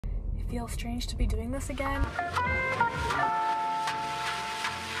feels strange to be doing this again.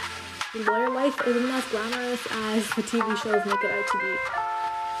 Lawyer life isn't as glamorous as the TV shows make it out to be.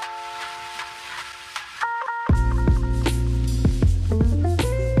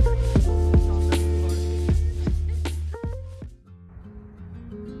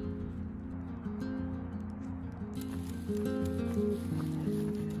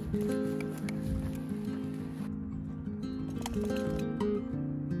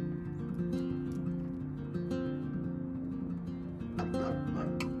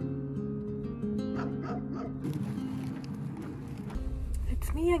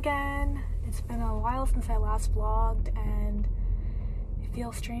 It's me again. It's been a while since I last vlogged and it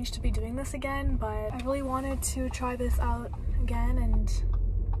feels strange to be doing this again, but I really wanted to try this out again, and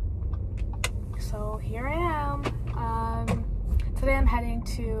so here I am. Today I'm heading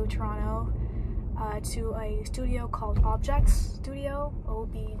to Toronto to a studio called Objects Studio,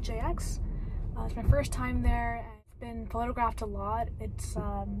 OBJX. It's my first time there. I've been photographed a lot. It's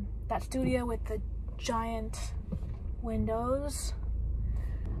that studio with the giant windows.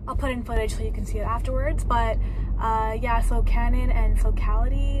 I'll put in footage so you can see it afterwards, but yeah, so Canon and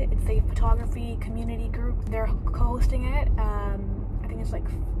Focality, it's a photography community group. They're co-hosting it. I think it's like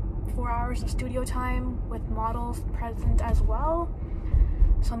 4 hours of studio time with models present as well.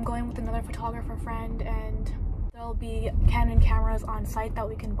 So I'm going with another photographer friend, and there'll be Canon cameras on site that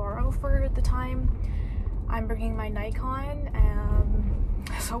we can borrow for the time. I'm bringing my Nikon,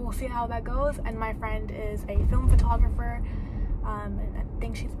 so we'll see how that goes. And my friend is a film photographer, and I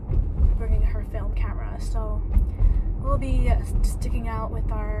think she's bringing her film camera. So we'll be sticking out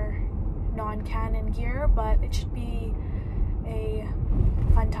with our non-Canon gear, but it should be a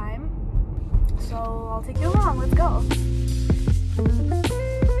fun time. So I'll take you along, let's go.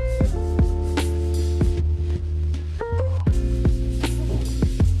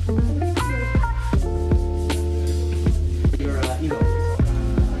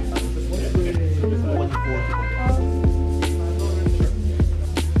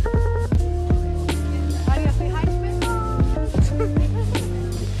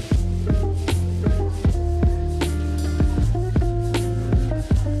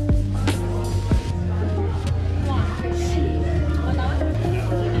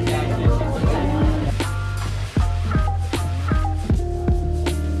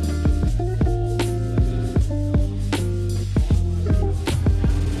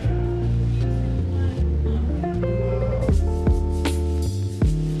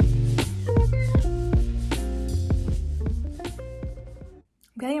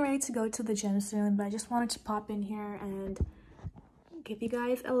 Getting ready to go to the gym soon, but I just wanted to pop in here and give you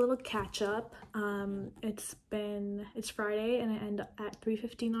guys a little catch up. It's Friday and I end at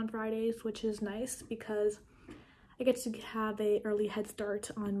 3:15 on Fridays, which is nice because I get to have a early head start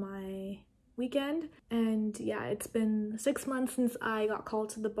on my weekend. And yeah, it's been 6 months since I got called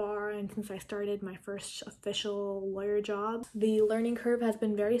to the bar and since I started my first official lawyer job. The learning curve has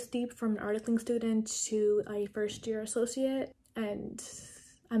been very steep from an articling student to a first-year associate, and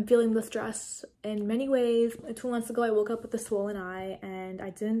I'm feeling the stress in many ways. 2 months ago, I woke up with a swollen eye and I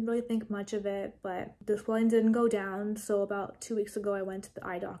didn't really think much of it, but the swelling didn't go down. So about 2 weeks ago, I went to the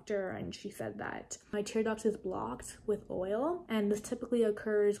eye doctor and she said that my tear duct is blocked with oil. And this typically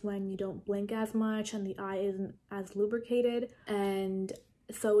occurs when you don't blink as much and the eye isn't as lubricated. And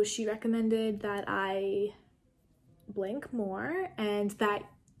so she recommended that I blink more, and that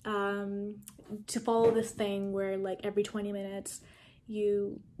to follow this thing where like every 20 minutes,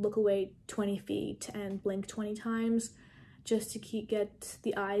 you look away 20 feet and blink 20 times just to get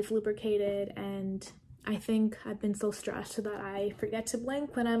the eyes lubricated. And I think I've been so stressed that I forget to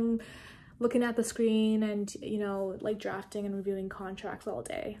blink when I'm looking at the screen and, you know, like drafting and reviewing contracts all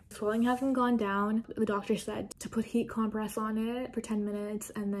day. Swelling hasn't gone down. The doctor said to put heat compress on it for 10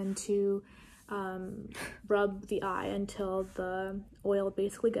 minutes and then to rub the eye until the oil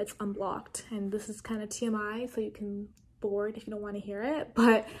basically gets unblocked. And this is kind of TMI, so you can bored if you don't want to hear it,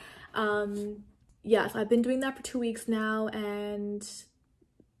 but yes, I've been doing that for 2 weeks now, and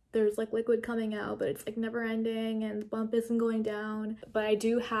there's like liquid coming out, but it's like never ending and the bump isn't going down. But I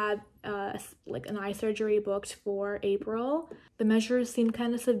do have like an eye surgery booked for April. The measures seem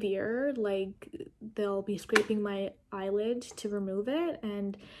kind of severe, like they'll be scraping my eyelid to remove it,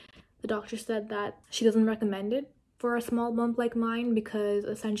 and the doctor said that she doesn't recommend it for a small bump like mine because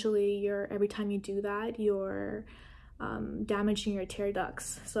essentially every time you do that, you're damaging your tear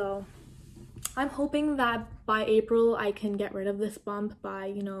ducts. So I'm hoping that by April I can get rid of this bump by,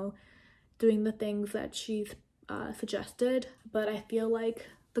 you know, doing the things that she's suggested. But I feel like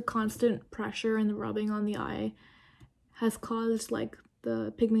the constant pressure and the rubbing on the eye has caused like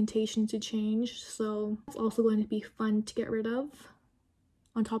the pigmentation to change, so it's also going to be fun to get rid of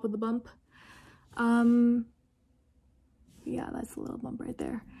on top of the bump. Yeah, that's a little bump right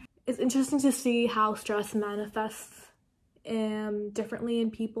there. It's interesting to see how stress manifests differently in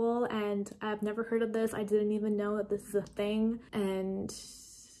people, and I've never heard of this. I didn't even know that this is a thing, and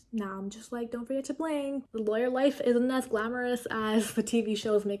now I'm just like, don't forget to blink. The lawyer life isn't as glamorous as the TV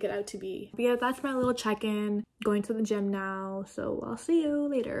shows make it out to be. But yeah, that's my little check-in. Going to the gym now, so I'll see you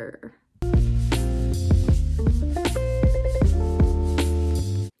later.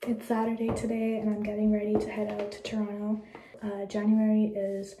 It's Saturday today and I'm getting ready to head out to Toronto. January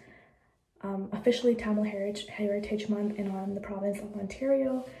is officially Tamil Heritage Month in the province of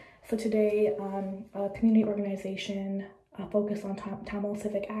Ontario. So today, a community organization focused on Tamil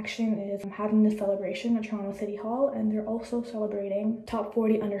Civic Action is having this celebration at Toronto City Hall, and they're also celebrating top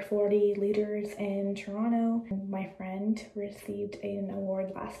 40 under 40 leaders in Toronto. My friend received an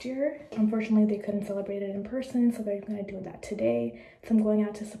award last year. Unfortunately, they couldn't celebrate it in person, so they're going to do that today. So I'm going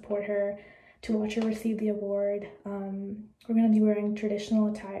out to support her, to watch her receive the award. We're going to be wearing traditional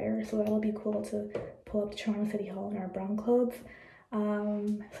attire, so that'll be cool to pull up to Toronto City Hall in our brown clothes.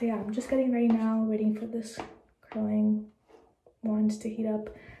 So yeah, I'm just getting ready now, waiting for this curling wand to heat up,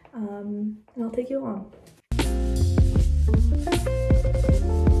 and I'll take you along.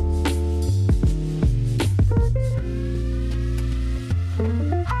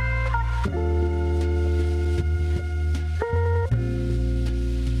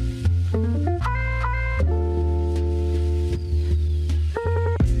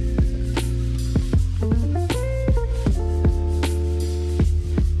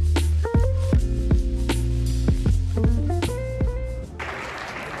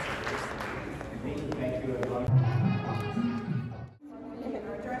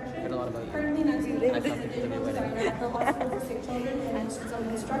 Currently, Nancilyn is the digital designer at the Hospital for Sick Children, and she's an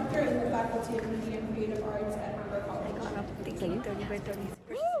instructor in the Faculty of Media and Creative Arts at Humber College. I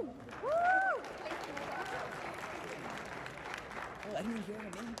didn't hear her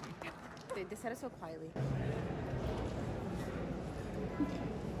name. They said it so quietly.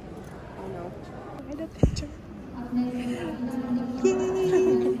 Oh no. I had a picture.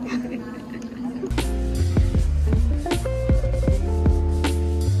 Yay!